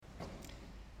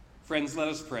Friends, let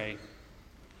us pray.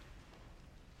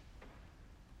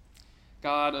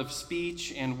 God of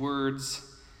speech and words,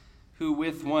 who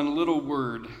with one little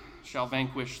word shall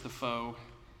vanquish the foe,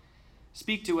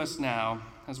 speak to us now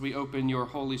as we open your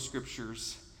holy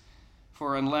scriptures,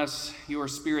 for unless your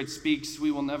Spirit speaks,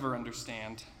 we will never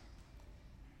understand.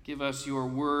 Give us your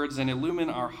words and illumine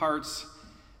our hearts,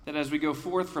 that as we go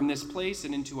forth from this place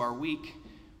and into our week,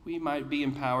 we might be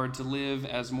empowered to live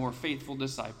as more faithful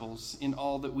disciples in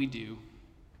all that we do.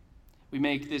 We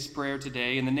make this prayer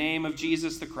today in the name of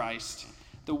Jesus the Christ,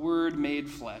 the Word made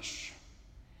flesh.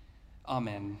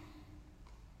 Amen.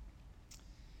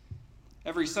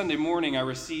 Every Sunday morning, I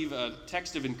receive a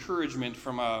text of encouragement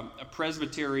from a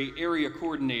presbytery area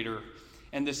coordinator,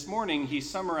 and this morning he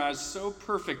summarized so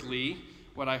perfectly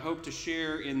what I hope to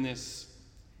share in this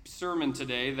sermon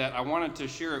today that I wanted to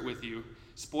share it with you.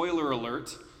 Spoiler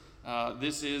alert,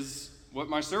 this is what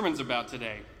my sermon's about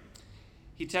today.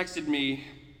 He texted me,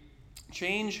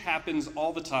 "Change happens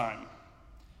all the time.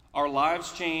 Our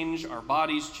lives change, our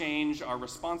bodies change, our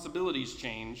responsibilities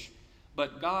change,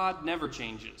 but God never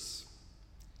changes.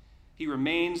 He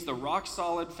remains the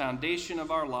rock-solid foundation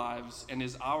of our lives and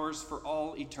is ours for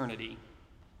all eternity.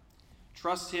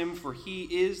 Trust him, for he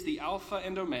is the Alpha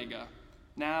and Omega,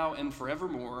 now and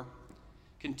forevermore.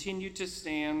 Continue to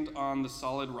stand on the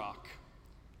solid rock.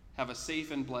 Have a safe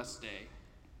and blessed day."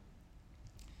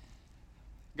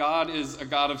 God is a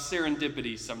God of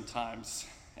serendipity sometimes.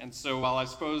 And so while I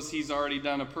suppose he's already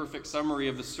done a perfect summary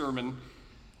of the sermon,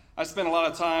 I spent a lot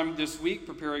of time this week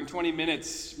preparing 20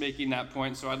 minutes making that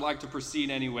point, so I'd like to proceed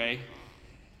anyway.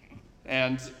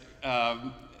 And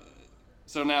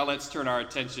so now let's turn our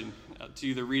attention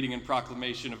to the reading and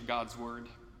proclamation of God's word.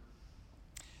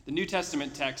 The New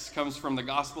Testament text comes from the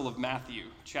Gospel of Matthew,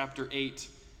 chapter 8,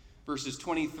 verses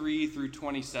 23 through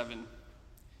 27.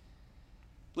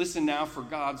 Listen now for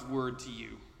God's word to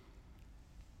you.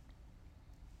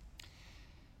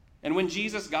 And when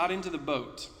Jesus got into the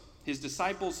boat, his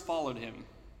disciples followed him.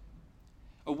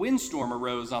 A windstorm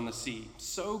arose on the sea,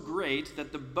 so great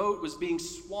that the boat was being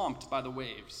swamped by the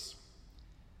waves.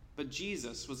 But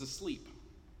Jesus was asleep.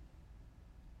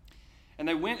 And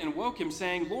they went and woke him,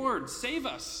 saying, "Lord, save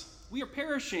us, we are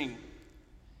perishing."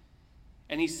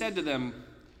 And he said to them,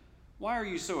 "Why are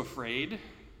you so afraid,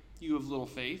 you of little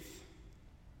faith?"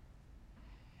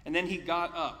 And then he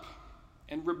got up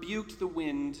and rebuked the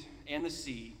wind and the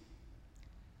sea,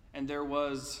 and there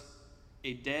was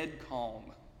a dead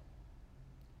calm.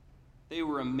 They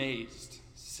were amazed,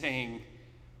 saying,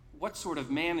 "What sort of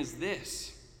man is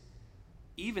this?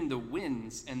 Even the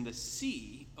winds and the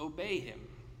sea obey him."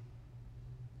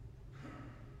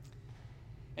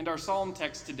 And our psalm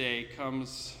text today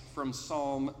comes from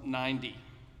Psalm 90.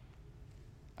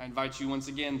 I invite you once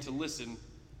again to listen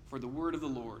for the word of the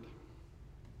Lord.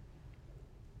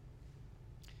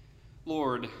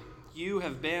 Lord, you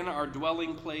have been our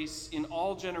dwelling place in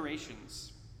all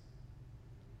generations.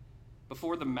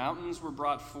 Before the mountains were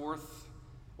brought forth,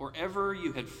 or ever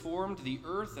you had formed the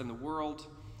earth and the world,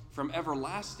 from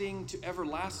everlasting to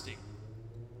everlasting,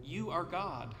 you are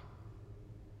God.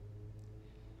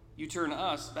 You turn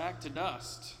us back to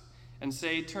dust and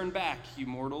say, "Turn back, you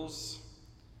mortals.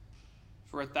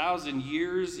 For 1,000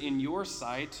 years in your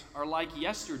sight are like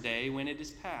yesterday when it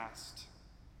is past,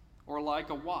 or like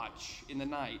a watch in the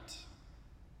night.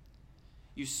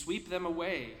 You sweep them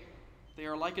away. They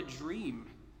are like a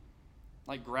dream,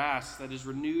 like grass that is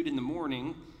renewed in the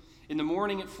morning. In the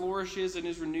morning it flourishes and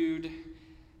is renewed.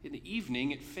 In the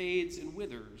evening it fades and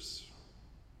withers.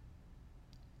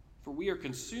 For we are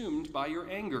consumed by your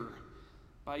anger.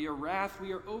 By your wrath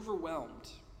we are overwhelmed.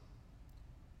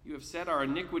 You have set our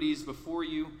iniquities before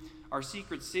you, our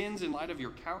secret sins in light of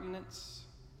your countenance.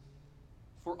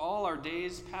 For all our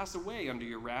days pass away under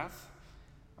your wrath.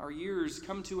 Our years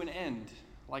come to an end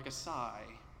like a sigh.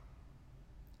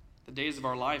 The days of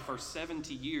our life are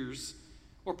 70 years,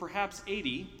 or perhaps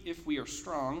 80 if we are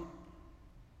strong.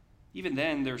 Even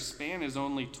then, their span is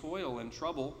only toil and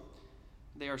trouble.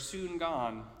 They are soon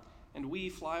gone, and we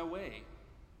fly away.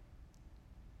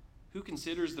 Who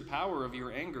considers the power of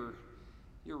your anger?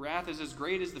 Your wrath is as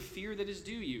great as the fear that is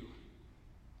due you.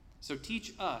 So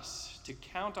teach us to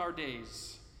count our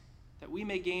days, that we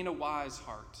may gain a wise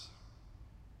heart.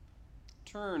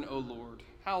 Turn, O Lord,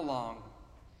 how long?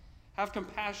 Have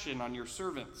compassion on your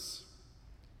servants.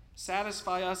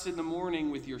 Satisfy us in the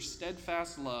morning with your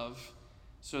steadfast love,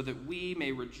 so that we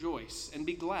may rejoice and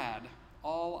be glad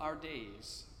all our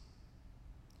days.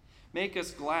 Make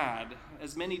us glad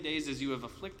as many days as you have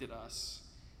afflicted us,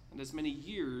 and as many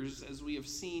years as we have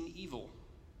seen evil.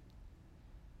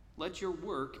 Let your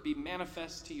work be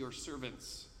manifest to your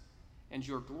servants, and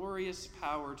your glorious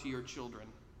power to your children.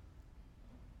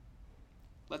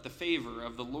 Let the favor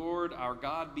of the Lord our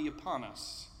God be upon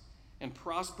us, and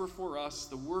prosper for us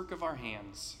the work of our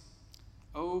hands.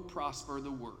 Oh, prosper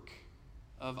the work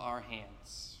of our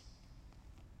hands.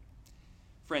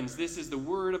 Friends, this is the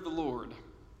word of the Lord.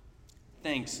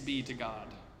 Thanks be to God.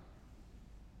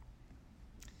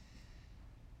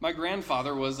 My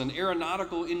grandfather was an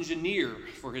aeronautical engineer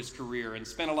for his career and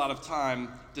spent a lot of time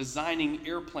designing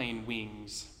airplane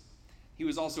wings. He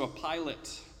was also a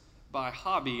pilot by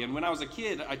hobby, and when I was a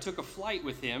kid, I took a flight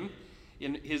with him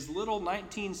in his little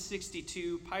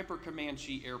 1962 Piper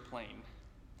Comanche airplane.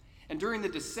 And during the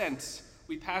descent,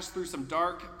 we passed through some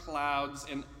dark clouds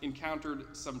and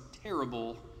encountered some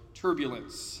terrible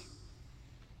turbulence.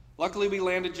 Luckily, we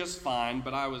landed just fine,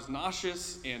 but I was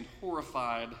nauseous and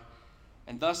horrified,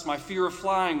 and thus my fear of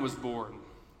flying was born,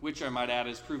 which I might add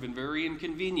has proven very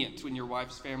inconvenient when your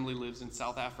wife's family lives in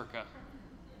South Africa.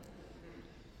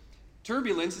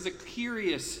 Turbulence is a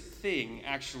curious thing,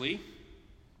 actually.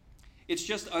 It's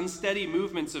just unsteady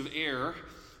movements of air,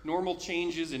 normal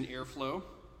changes in airflow.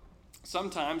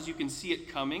 Sometimes you can see it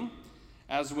coming,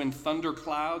 as when thunder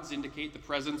clouds indicate the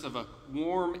presence of a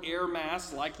warm air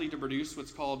mass likely to produce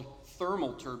what's called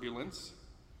thermal turbulence.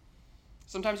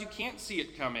 Sometimes you can't see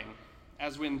it coming,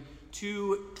 as when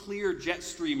two clear jet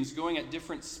streams going at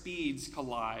different speeds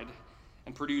collide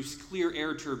and produce clear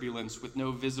air turbulence with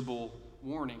no visible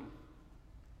warning.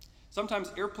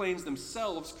 Sometimes airplanes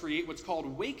themselves create what's called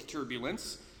wake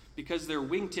turbulence because their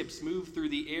wingtips move through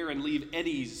the air and leave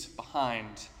eddies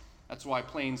behind. That's why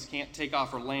planes can't take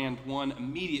off or land one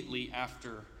immediately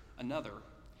after another.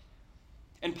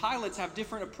 And pilots have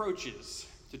different approaches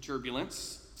to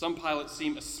turbulence. Some pilots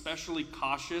seem especially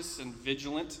cautious and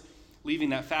vigilant, leaving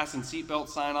that fasten seatbelt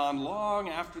sign on long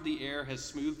after the air has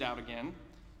smoothed out again.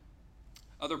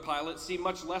 Other pilots seem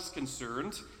much less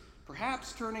concerned,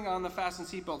 perhaps turning on the fasten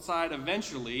seatbelt sign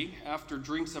eventually after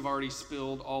drinks have already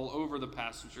spilled all over the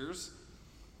passengers.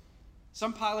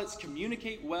 Some pilots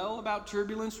communicate well about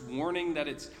turbulence, warning that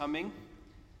it's coming,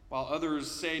 while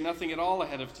others say nothing at all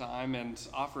ahead of time and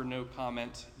offer no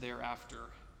comment thereafter.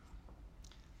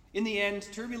 In the end,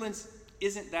 turbulence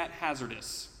isn't that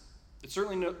hazardous. It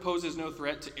certainly poses no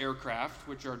threat to aircraft,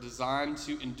 which are designed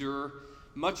to endure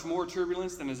much more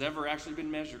turbulence than has ever actually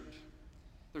been measured.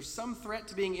 There's some threat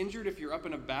to being injured if you're up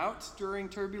and about during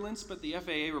turbulence, but the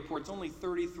FAA reports only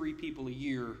 33 people a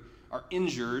year are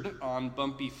injured on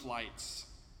bumpy flights.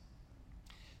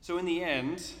 So in the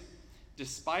end,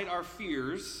 despite our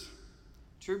fears,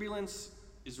 turbulence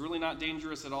is really not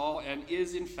dangerous at all and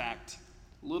is, in fact,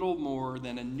 little more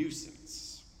than a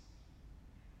nuisance.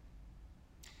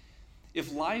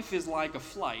 If life is like a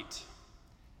flight,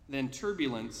 then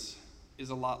turbulence is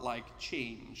a lot like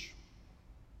change.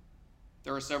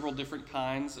 There are several different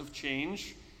kinds of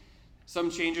change.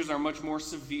 Some changes are much more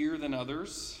severe than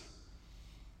others.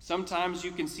 Sometimes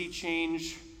you can see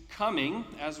change coming,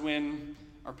 as when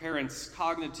our parents'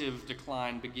 cognitive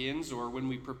decline begins or when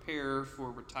we prepare for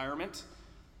retirement.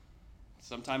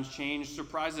 Sometimes change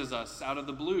surprises us out of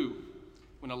the blue,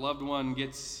 when a loved one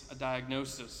gets a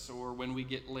diagnosis or when we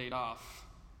get laid off.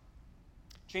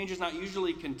 Change is not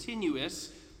usually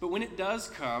continuous, but when it does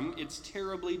come, it's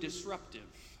terribly disruptive,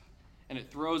 and it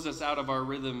throws us out of our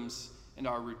rhythms and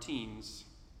our routines.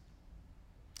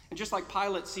 And just like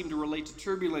pilots seem to relate to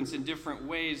turbulence in different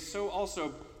ways, so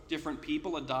also different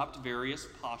people adopt various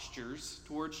postures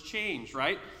towards change,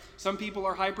 right? Some people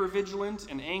are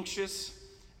hypervigilant and anxious,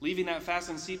 leaving that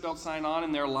fasten seatbelt sign on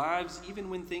in their lives even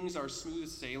when things are smooth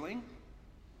sailing.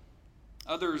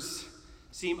 Others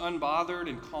seem unbothered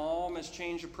and calm as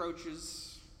change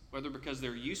approaches, whether because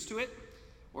they're used to it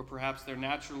or perhaps they're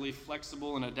naturally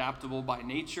flexible and adaptable by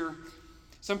nature.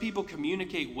 Some people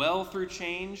communicate well through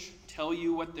change, tell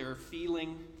you what they're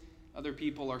feeling. Other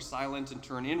people are silent and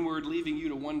turn inward, leaving you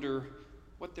to wonder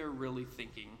what they're really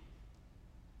thinking.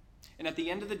 And at the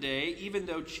end of the day, even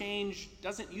though change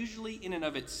doesn't usually in and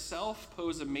of itself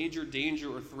pose a major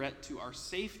danger or threat to our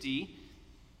safety,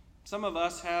 some of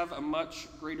us have a much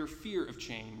greater fear of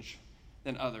change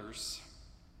than others.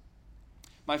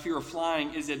 My fear of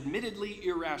flying is admittedly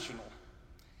irrational.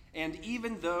 And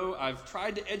even though I've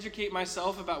tried to educate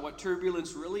myself about what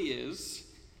turbulence really is,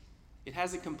 it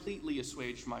hasn't completely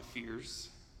assuaged my fears.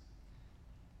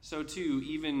 So too,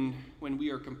 even when we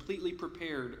are completely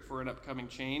prepared for an upcoming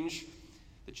change,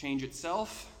 the change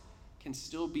itself can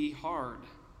still be hard.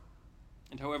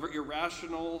 And however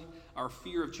irrational our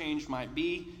fear of change might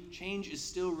be, change is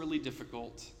still really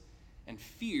difficult, and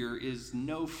fear is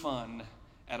no fun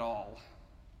at all.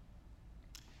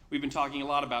 We've been talking a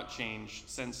lot about change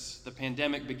since the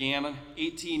pandemic began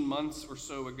 18 months or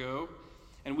so ago,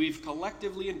 and we've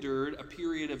collectively endured a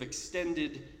period of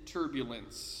extended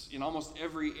turbulence in almost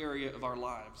every area of our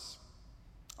lives.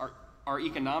 Our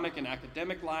economic and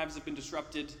academic lives have been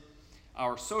disrupted,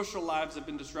 our social lives have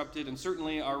been disrupted, and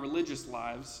certainly our religious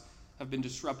lives have been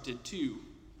disrupted too.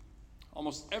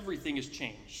 Almost everything has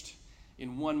changed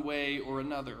in one way or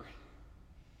another.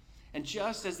 And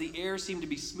just as the air seemed to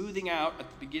be smoothing out at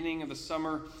the beginning of the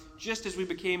summer, just as we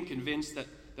became convinced that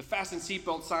the fasten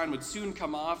seatbelt sign would soon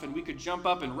come off and we could jump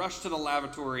up and rush to the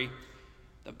lavatory,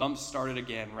 the bumps started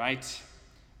again, right?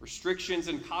 Restrictions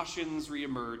and cautions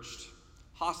reemerged,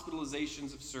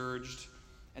 hospitalizations have surged,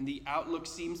 and the outlook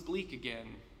seems bleak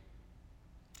again.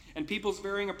 And people's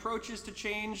varying approaches to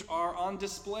change are on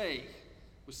display,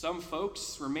 with some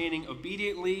folks remaining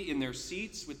obediently in their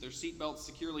seats with their seatbelts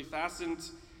securely fastened,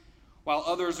 while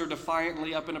others are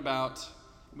defiantly up and about,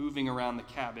 moving around the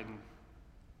cabin.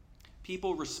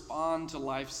 People respond to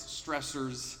life's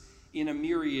stressors in a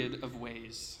myriad of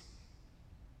ways.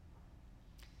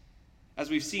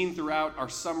 As we've seen throughout our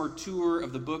summer tour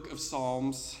of the book of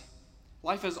Psalms,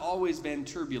 life has always been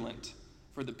turbulent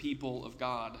for the people of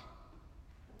God.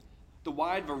 The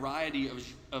wide variety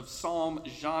of psalm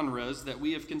genres that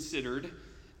we have considered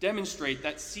demonstrate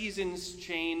that seasons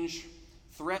change,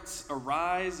 threats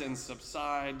arise and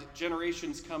subside,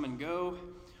 generations come and go,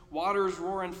 waters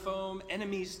roar and foam,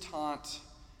 enemies taunt,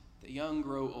 the young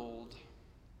grow old.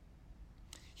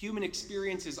 Human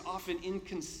experience is often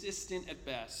inconsistent at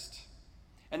best,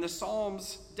 and the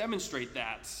Psalms demonstrate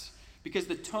that because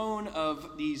the tone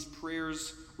of these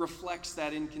prayers reflects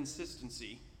that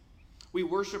inconsistency. We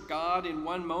worship God in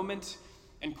one moment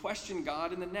and question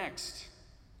God in the next.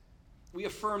 We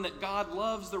affirm that God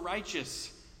loves the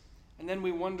righteous, and then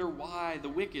we wonder why the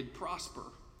wicked prosper.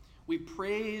 We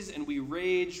praise and we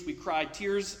rage. We cry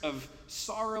tears of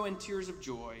sorrow and tears of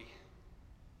joy.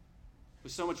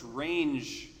 With so much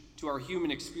range to our human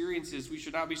experiences, we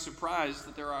should not be surprised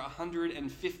that there are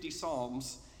 150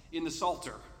 psalms in the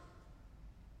Psalter.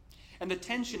 And the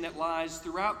tension that lies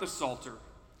throughout the Psalter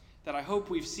that I hope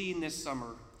we've seen this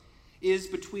summer is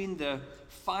between the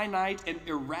finite and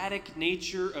erratic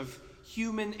nature of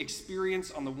human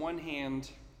experience on the one hand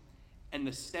and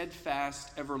the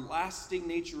steadfast, everlasting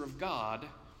nature of God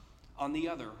on the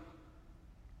other.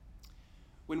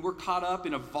 When we're caught up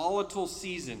in a volatile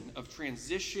season of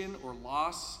transition or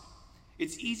loss,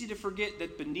 it's easy to forget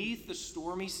that beneath the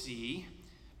stormy sea,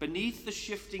 beneath the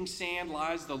shifting sand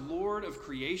lies the Lord of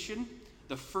creation,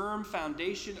 the firm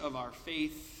foundation of our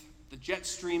faith, the jet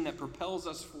stream that propels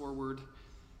us forward,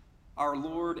 our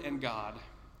Lord and God,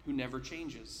 who never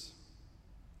changes.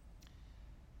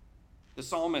 The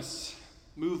psalmists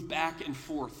move back and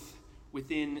forth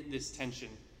within this tension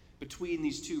between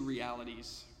these two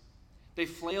realities. They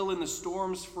flail in the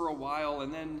storms for a while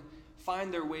and then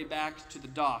find their way back to the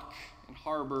dock and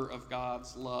harbor of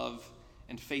God's love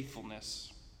and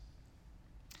faithfulness.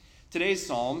 Today's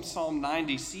psalm, Psalm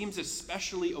 90, seems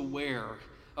especially aware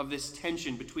of this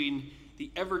tension between the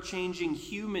ever-changing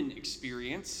human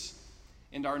experience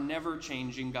and our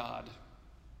never-changing God.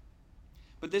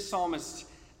 But this psalmist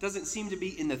doesn't seem to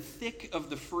be in the thick of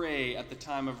the fray at the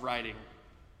time of writing.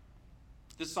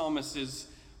 This psalmist is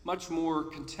much more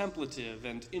contemplative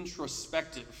and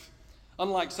introspective,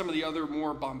 unlike some of the other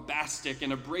more bombastic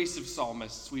and abrasive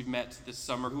psalmists we've met this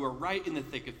summer who are right in the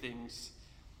thick of things.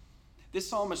 This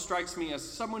psalmist strikes me as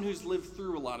someone who's lived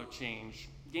through a lot of change,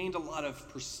 gained a lot of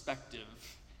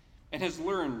perspective, and has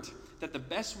learned that the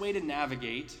best way to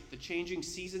navigate the changing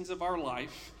seasons of our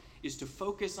life is to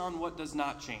focus on what does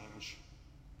not change,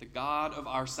 the God of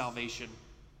our salvation.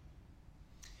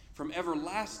 From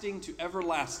everlasting to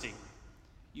everlasting,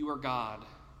 you are God,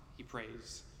 he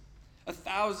prays.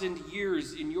 1,000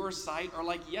 years in your sight are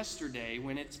like yesterday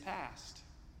when it's past.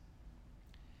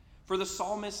 For the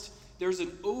psalmist, there's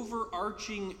an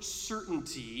overarching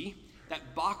certainty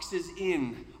that boxes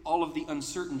in all of the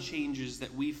uncertain changes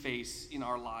that we face in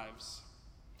our lives.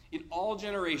 In all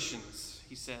generations,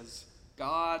 he says,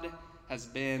 God has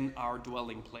been our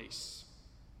dwelling place.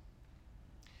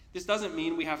 This doesn't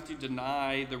mean we have to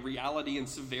deny the reality and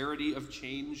severity of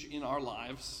change in our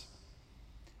lives.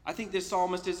 I think this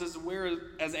psalmist is as aware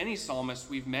as any psalmist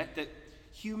we've met that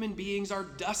human beings are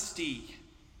dusty,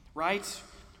 right?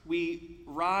 We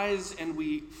rise and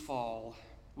we fall.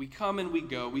 We come and we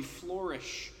go. We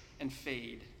flourish and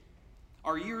fade.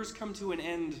 Our years come to an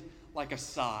end like a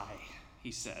sigh,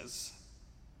 he says.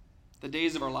 The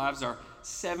days of our lives are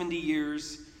 70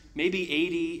 years, maybe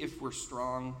 80 if we're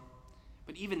strong.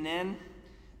 But even then,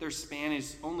 their span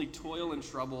is only toil and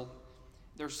trouble.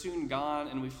 they're soon gone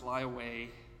and we fly away.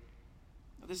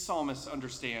 This psalmist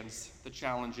understands the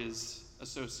challenges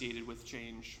associated with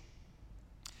change.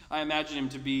 I imagine him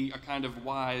to be a kind of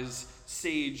wise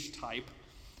sage type,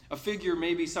 a figure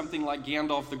maybe something like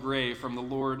Gandalf the Grey from the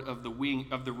Lord of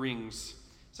the Rings,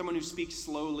 someone who speaks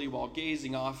slowly while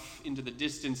gazing off into the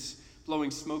distance, blowing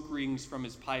smoke rings from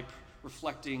his pipe,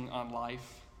 reflecting on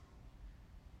life.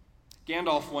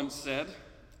 Gandalf once said,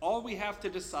 "All we have to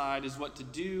decide is what to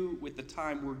do with the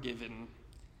time we're given."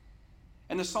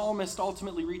 And the psalmist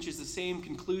ultimately reaches the same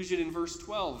conclusion in verse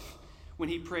 12 when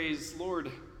he prays,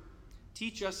 "Lord,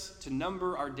 teach us to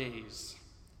number our days,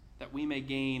 that we may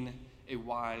gain a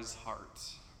wise heart."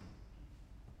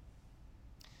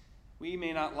 We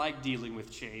may not like dealing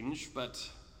with change,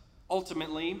 but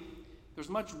ultimately, there's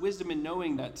much wisdom in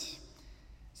knowing that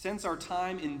since our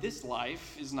time in this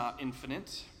life is not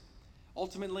infinite,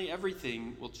 ultimately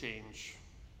everything will change.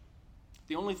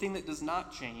 The only thing that does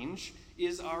not change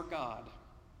is our God.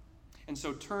 And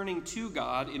so turning to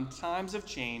God in times of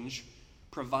change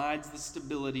provides the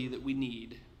stability that we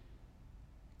need.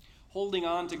 Holding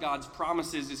on to God's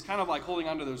promises is kind of like holding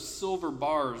on to those silver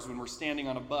bars when we're standing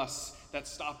on a bus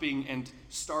that's stopping and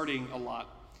starting a lot.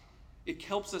 It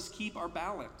helps us keep our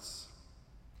balance.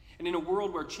 And in a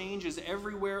world where change is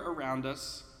everywhere around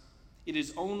us, it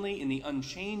is only in the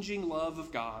unchanging love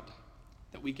of God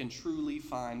that we can truly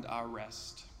find our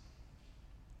rest.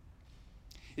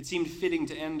 It seemed fitting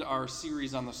to end our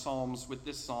series on the Psalms with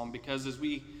this psalm because as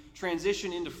we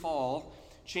transition into fall,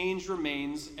 change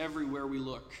remains everywhere we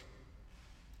look.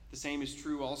 The same is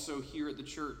true also here at the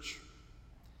church.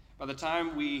 By the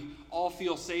time we all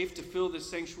feel safe to fill this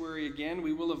sanctuary again,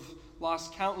 we will have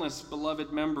lost countless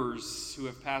beloved members who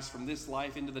have passed from this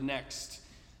life into the next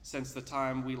since the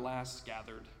time we last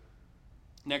gathered.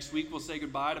 Next week, we'll say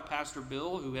goodbye to Pastor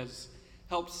Bill, who has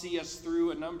helped see us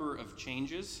through a number of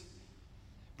changes.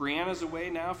 Brianna's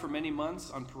away now for many months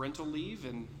on parental leave,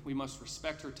 and we must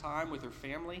respect her time with her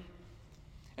family.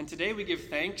 And today we give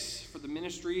thanks for the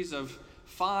ministries of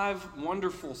 5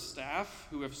 wonderful staff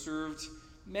who have served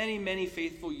many, many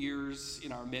faithful years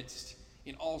in our midst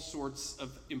in all sorts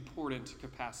of important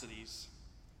capacities.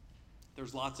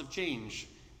 There's lots of change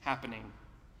happening.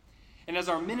 And as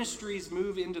our ministries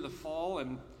move into the fall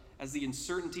and as the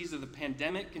uncertainties of the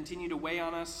pandemic continue to weigh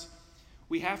on us,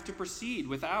 we have to proceed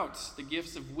without the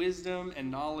gifts of wisdom and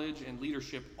knowledge and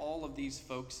leadership all of these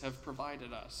folks have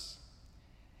provided us.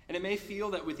 And it may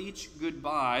feel that with each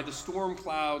goodbye, the storm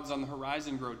clouds on the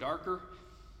horizon grow darker.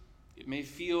 It may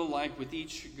feel like with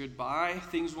each goodbye,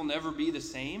 things will never be the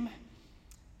same.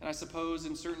 And I suppose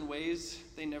in certain ways,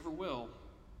 they never will.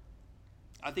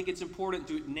 I think it's important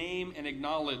to name and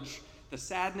acknowledge the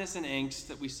sadness and angst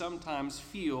that we sometimes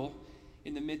feel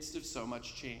in the midst of so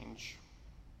much change.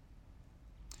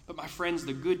 But my friends,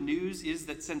 the good news is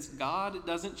that since God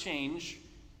doesn't change,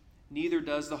 neither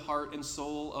does the heart and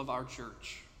soul of our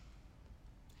church.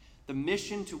 The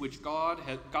mission to which God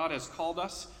has called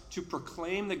us to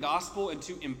proclaim the gospel and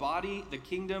to embody the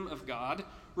kingdom of God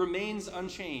remains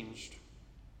unchanged.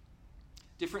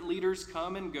 Different leaders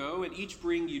come and go, and each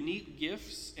bring unique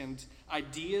gifts and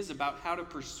ideas about how to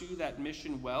pursue that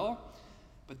mission well,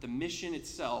 but the mission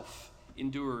itself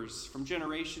endures from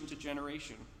generation to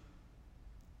generation.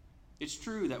 It's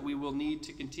true that we will need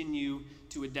to continue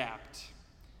to adapt.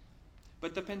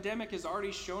 But the pandemic has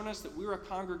already shown us that we're a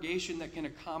congregation that can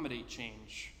accommodate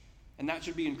change, and that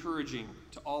should be encouraging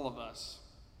to all of us.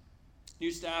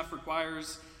 New staff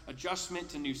requires adjustment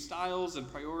to new styles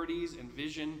and priorities and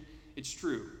vision. It's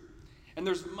true. And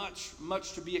there's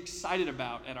much to be excited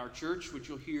about at our church, which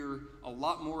you'll hear a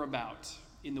lot more about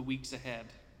in the weeks ahead.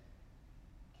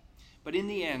 But in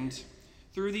the end,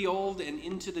 through the old and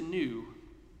into the new,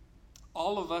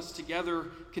 all of us together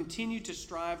continue to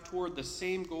strive toward the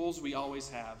same goals we always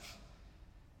have.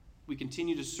 We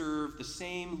continue to serve the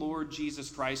same Lord Jesus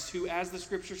Christ, who, as the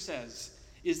scripture says,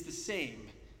 is the same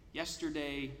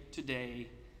yesterday, today,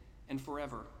 and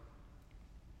forever.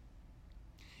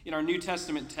 In our New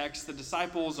Testament text, the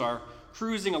disciples are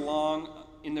cruising along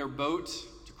in their boat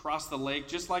to cross the lake,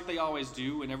 just like they always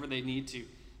do whenever they need to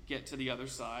get to the other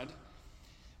side.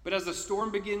 But as the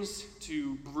storm begins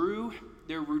to brew,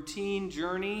 their routine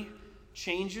journey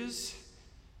changes,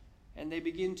 and they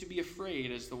begin to be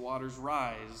afraid as the waters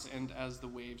rise and as the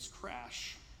waves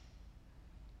crash.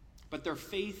 But their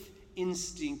faith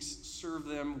instincts serve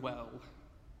them well.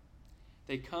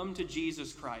 They come to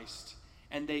Jesus Christ,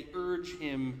 and they urge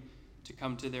him to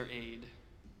come to their aid.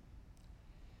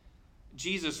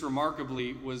 Jesus,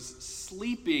 remarkably, was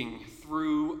sleeping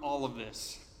through all of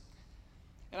this.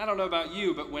 And I don't know about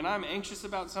you, but when I'm anxious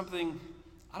about something,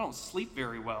 I don't sleep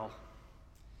very well.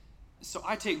 So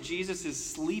I take Jesus'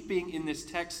 sleeping in this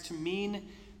text to mean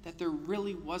that there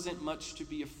really wasn't much to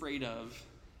be afraid of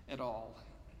at all.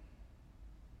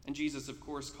 And Jesus, of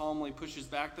course, calmly pushes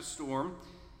back the storm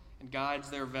and guides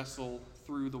their vessel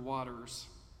through the waters.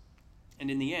 And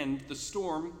in the end, the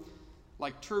storm,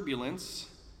 like turbulence,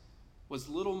 was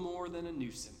little more than a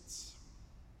nuisance.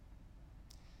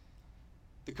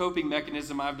 The coping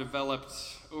mechanism I've developed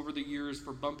over the years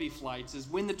for bumpy flights is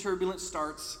when the turbulence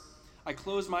starts, I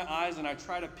close my eyes and I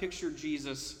try to picture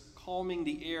Jesus calming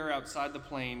the air outside the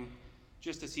plane,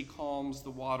 just as he calms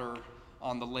the water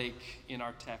on the lake in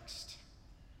our text.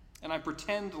 And I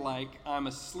pretend like I'm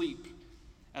asleep,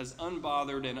 as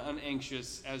unbothered and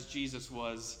unanxious as Jesus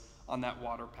was on that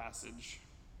water passage.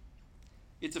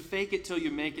 It's a fake it till you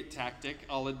make it tactic,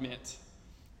 I'll admit,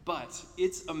 but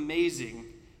it's amazing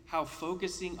how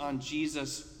focusing on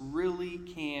Jesus really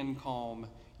can calm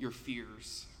your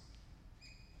fears.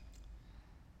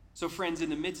 So friends, in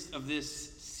the midst of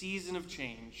this season of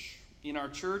change in our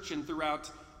church and throughout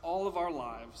all of our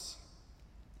lives,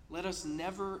 let us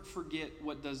never forget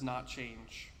what does not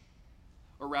change,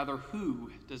 or rather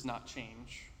who does not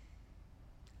change.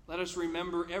 Let us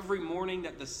remember every morning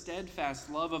that the steadfast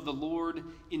love of the Lord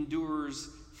endures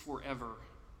forever.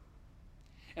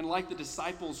 And like the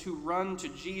disciples who run to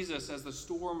Jesus as the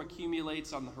storm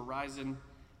accumulates on the horizon,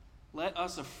 let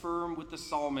us affirm with the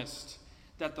psalmist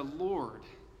that the Lord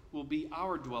will be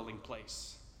our dwelling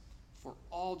place for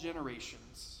all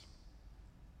generations.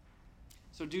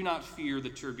 So do not fear the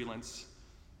turbulence.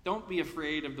 Don't be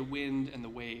afraid of the wind and the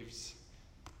waves,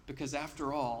 because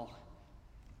after all,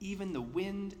 even the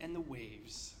wind and the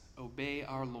waves obey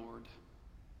our Lord.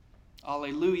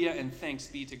 Alleluia, and thanks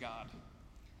be to God.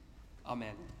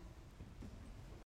 Amen.